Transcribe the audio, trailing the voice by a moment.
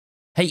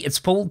Hey, it's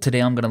Paul. Today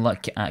I'm going to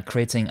look at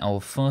creating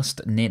our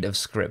first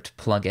NativeScript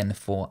plugin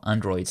for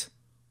Android.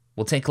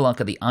 We'll take a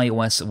look at the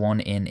iOS one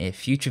in a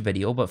future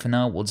video, but for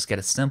now we'll just get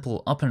a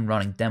simple up and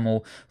running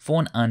demo for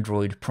an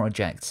Android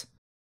project.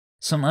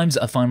 Sometimes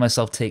I find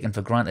myself taking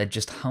for granted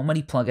just how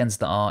many plugins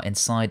there are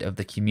inside of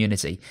the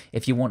community.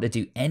 If you want to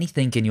do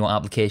anything in your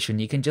application,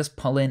 you can just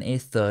pull in a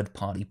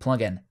third-party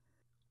plugin.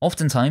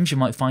 Oftentimes, you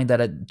might find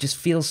that it just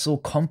feels so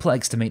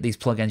complex to make these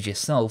plugins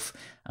yourself,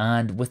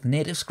 and with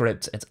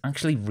NativeScript, it's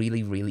actually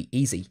really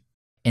easy.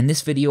 In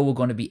this video, we're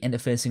going to be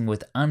interfacing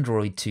with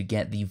Android to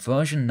get the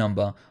version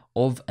number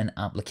of an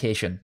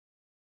application.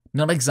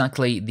 Not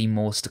exactly the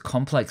most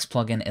complex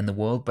plugin in the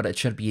world, but it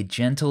should be a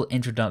gentle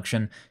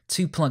introduction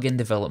to plugin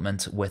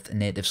development with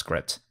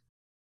NativeScript.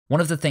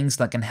 One of the things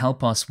that can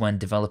help us when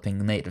developing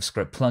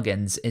NativeScript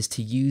plugins is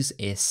to use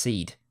a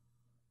seed.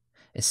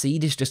 A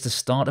seed is just a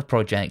starter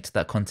project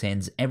that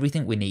contains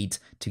everything we need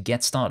to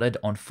get started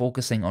on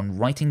focusing on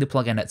writing the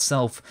plugin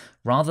itself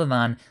rather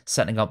than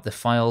setting up the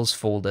files,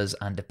 folders,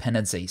 and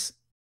dependencies.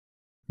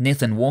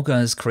 Nathan Walker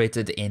has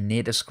created a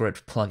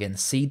NativeScript plugin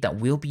seed that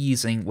we'll be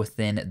using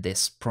within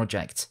this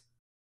project.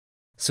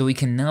 So we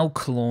can now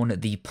clone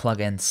the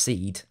plugin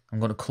seed. I'm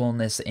going to clone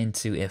this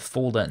into a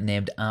folder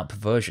named app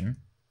version.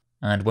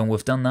 And when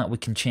we've done that, we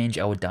can change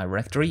our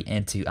directory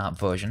into app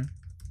version.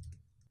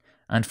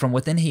 And from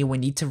within here, we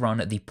need to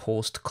run the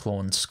post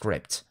clone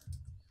script.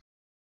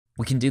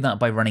 We can do that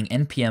by running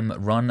npm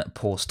run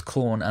post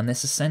clone, and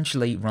this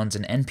essentially runs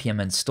an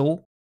npm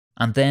install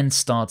and then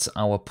starts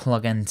our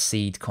plugin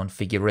seed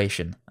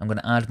configuration. I'm going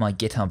to add my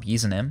GitHub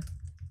username,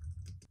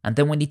 and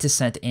then we need to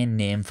set a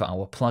name for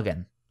our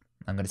plugin.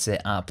 I'm going to say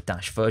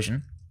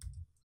app-version,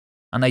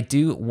 and I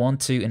do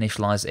want to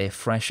initialize a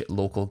fresh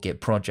local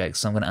Git project,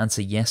 so I'm going to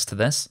answer yes to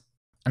this,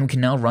 and we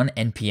can now run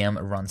npm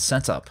run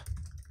setup.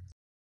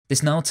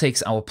 This now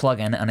takes our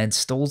plugin and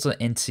installs it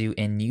into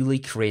a newly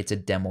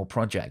created demo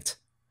project.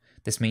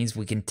 This means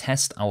we can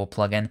test our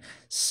plugin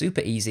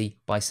super easy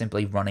by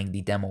simply running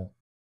the demo.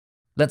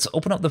 Let's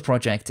open up the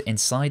project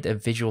inside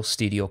of Visual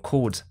Studio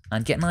Code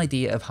and get an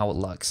idea of how it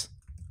looks.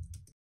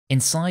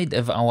 Inside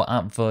of our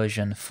app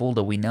version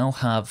folder, we now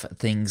have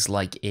things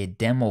like a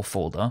demo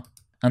folder,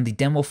 and the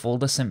demo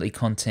folder simply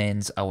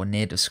contains our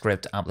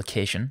NativeScript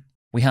application.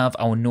 We have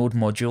our node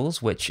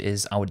modules, which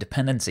is our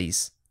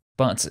dependencies.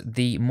 But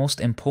the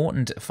most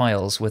important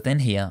files within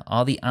here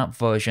are the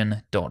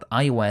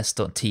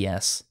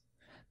appversion.ios.ts,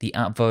 the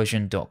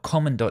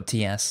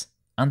appversion.common.ts,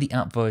 and the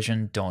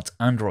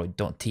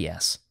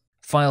appversion.android.ts.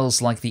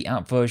 Files like the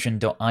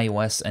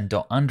appversion.ios and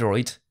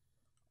 .android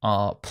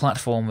are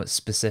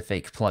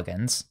platform-specific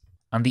plugins,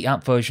 and the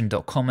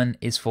appversion.common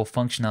is for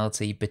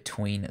functionality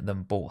between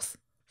them both.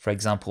 For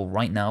example,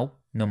 right now,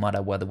 no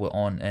matter whether we're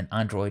on an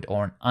Android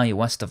or an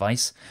iOS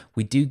device,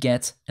 we do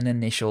get an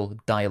initial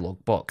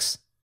dialog box.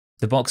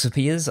 The box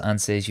appears and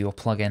says your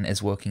plugin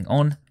is working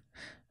on,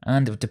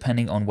 and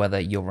depending on whether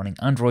you're running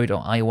Android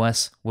or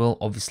iOS, we'll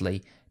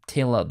obviously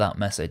tailor that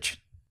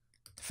message.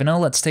 For now,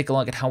 let's take a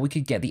look at how we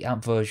could get the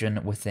app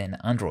version within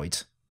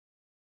Android.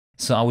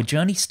 So our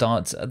journey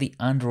starts at the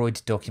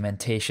Android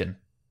documentation.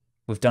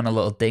 We've done a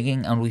little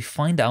digging and we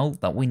find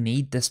out that we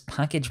need this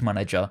package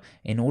manager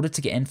in order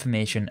to get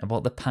information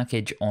about the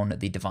package on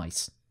the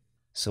device.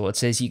 So it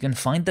says you can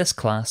find this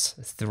class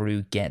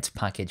through get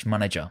package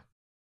manager.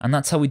 And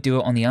that's how we do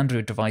it on the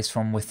Android device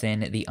from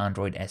within the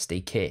Android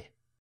Sdk.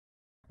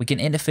 We can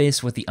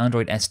interface with the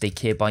Android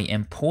Sdk by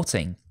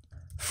importing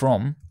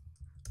from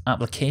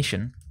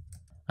application,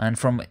 and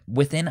from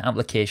within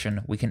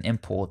application we can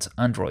import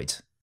Android.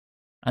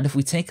 And if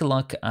we take a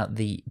look at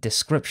the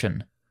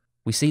description,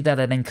 we see that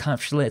it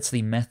encapsulates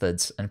the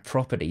methods and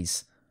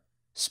properties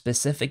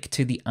specific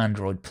to the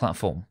Android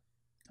platform.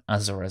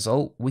 As a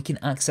result, we can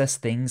access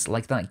things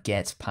like that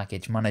get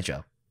package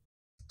manager.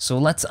 So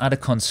let's add a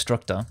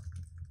constructor.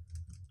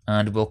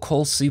 And we'll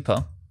call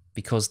super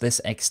because this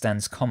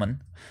extends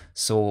common.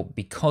 So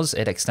because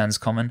it extends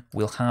common,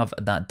 we'll have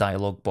that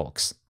dialog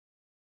box.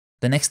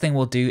 The next thing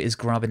we'll do is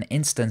grab an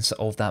instance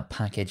of that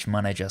package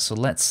manager. So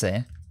let's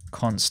say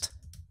const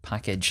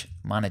package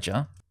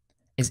manager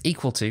is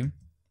equal to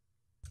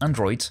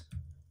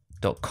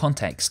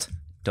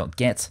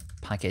android.context.get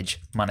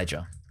package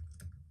manager.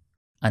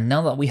 And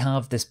now that we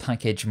have this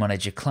package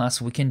manager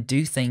class, we can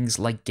do things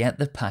like get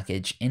the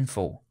package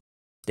info.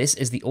 This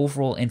is the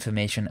overall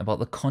information about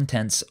the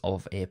contents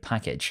of a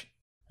package.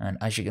 And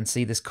as you can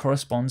see, this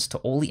corresponds to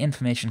all the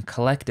information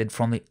collected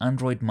from the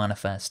Android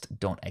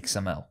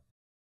manifest.xml.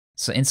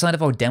 So inside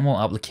of our demo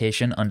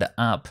application under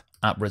app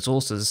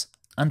resources,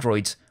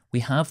 Android, we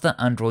have the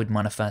Android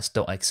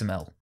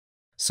manifest.xml.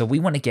 So we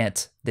want to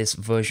get this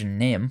version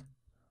name,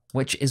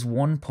 which is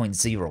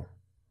 1.0.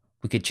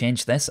 We could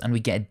change this and we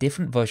get a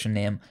different version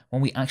name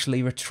when we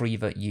actually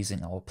retrieve it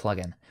using our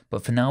plugin.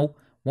 But for now,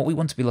 what we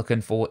want to be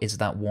looking for is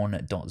that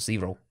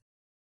 1.0.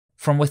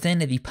 From within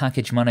the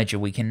package manager,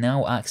 we can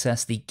now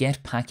access the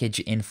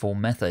getPackageInfo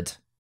method.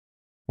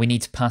 We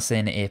need to pass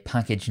in a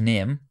package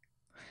name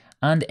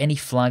and any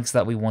flags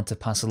that we want to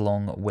pass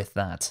along with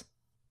that.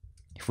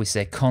 If we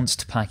say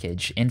const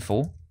package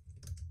info,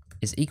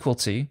 is equal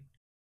to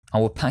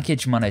our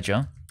package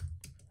manager,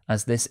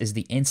 as this is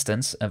the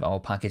instance of our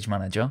package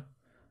manager,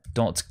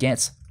 dot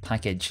get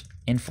package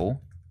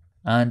info.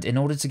 And in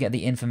order to get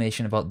the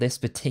information about this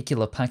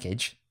particular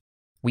package,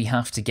 we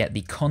have to get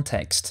the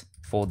context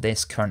for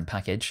this current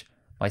package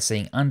by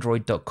saying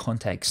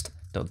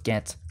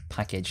android.context.get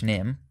package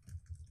name.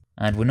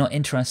 And we're not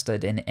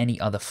interested in any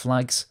other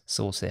flags,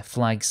 so we'll say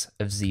flags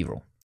of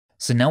 0.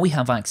 So now we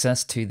have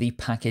access to the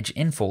package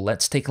info.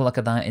 Let's take a look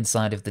at that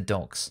inside of the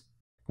docs.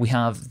 We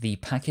have the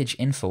package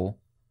info,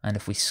 and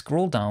if we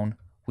scroll down,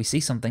 we see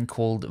something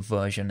called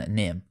version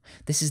name.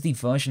 This is the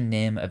version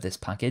name of this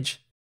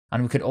package,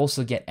 and we could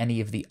also get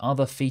any of the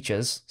other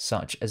features,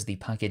 such as the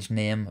package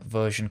name,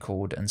 version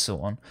code, and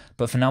so on.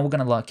 But for now, we're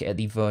going to look at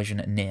the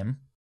version name.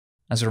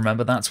 As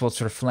remember, that's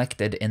what's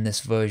reflected in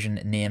this version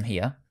name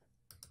here.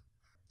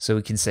 So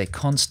we can say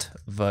const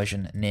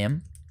version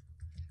name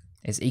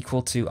is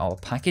equal to our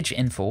package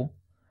info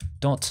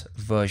dot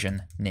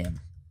version name.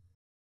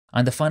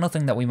 And the final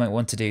thing that we might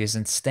want to do is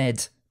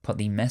instead put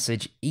the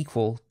message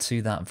equal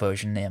to that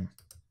version name.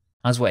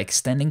 As we're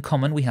extending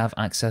common, we have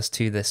access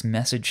to this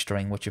message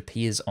string which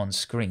appears on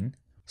screen.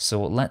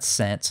 So let's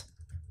set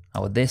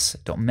our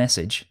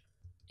this.message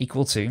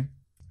equal to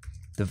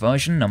the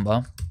version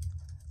number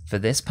for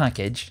this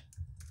package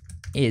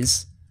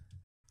is,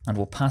 and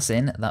we'll pass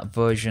in that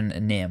version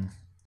name.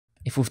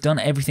 If we've done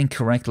everything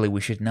correctly,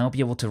 we should now be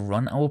able to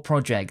run our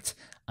project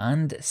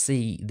and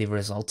see the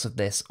results of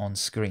this on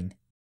screen.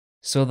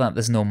 So that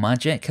there's no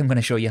magic, I'm going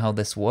to show you how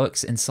this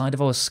works. Inside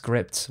of our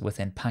script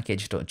within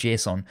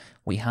package.json,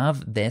 we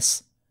have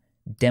this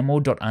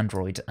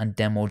demo.android and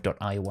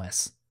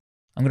demo.ios.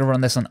 I'm going to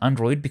run this on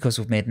Android because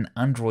we've made an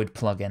Android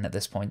plugin at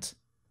this point.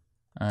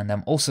 And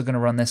I'm also going to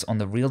run this on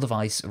the real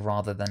device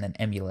rather than an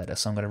emulator.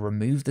 So I'm going to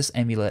remove this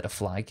emulator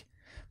flag,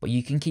 but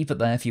you can keep it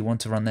there if you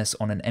want to run this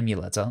on an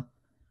emulator.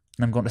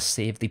 And I'm going to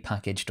save the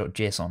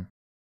package.json.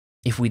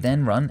 If we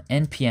then run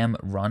npm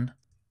run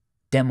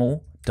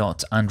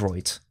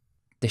demo.android,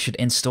 this should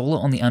install it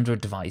on the Android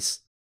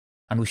device,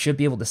 and we should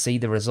be able to see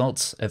the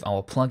results of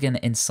our plugin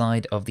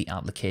inside of the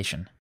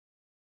application.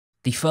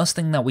 The first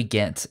thing that we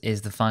get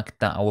is the fact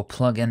that our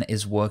plugin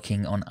is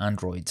working on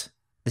Android.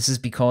 This is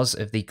because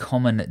of the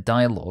common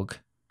dialog,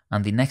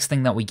 and the next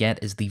thing that we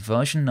get is the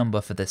version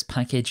number for this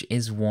package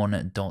is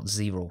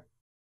 1.0.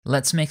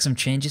 Let's make some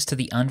changes to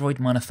the Android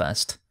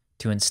manifest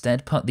to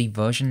instead put the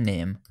version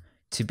name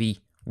to be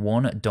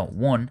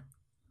 1.1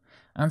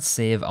 and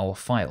save our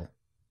file.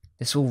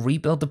 This will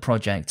rebuild the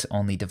project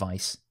on the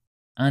device.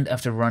 And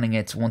after running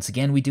it once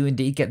again, we do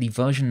indeed get the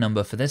version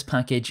number for this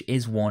package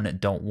is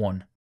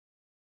 1.1.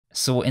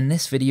 So in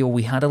this video,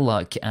 we had a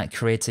look at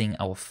creating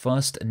our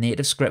first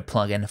NativeScript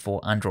plugin for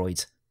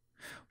Android.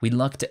 We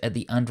looked at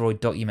the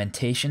Android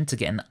documentation to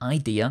get an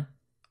idea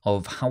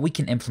of how we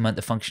can implement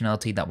the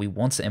functionality that we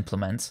want to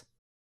implement.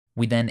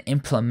 We then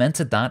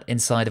implemented that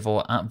inside of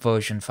our app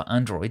version for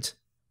Android.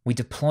 We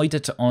deployed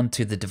it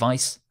onto the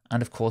device,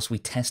 and of course we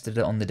tested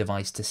it on the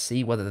device to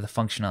see whether the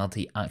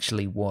functionality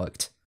actually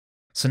worked.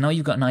 So now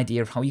you've got an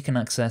idea of how you can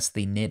access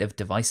the native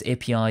device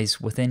APIs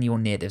within your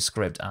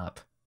NativeScript app.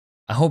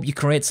 I hope you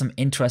create some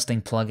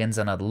interesting plugins,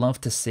 and I'd love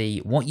to see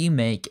what you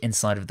make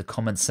inside of the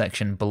comments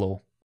section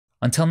below.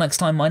 Until next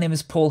time, my name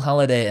is Paul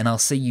Halliday, and I'll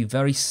see you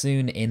very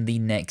soon in the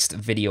next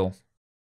video.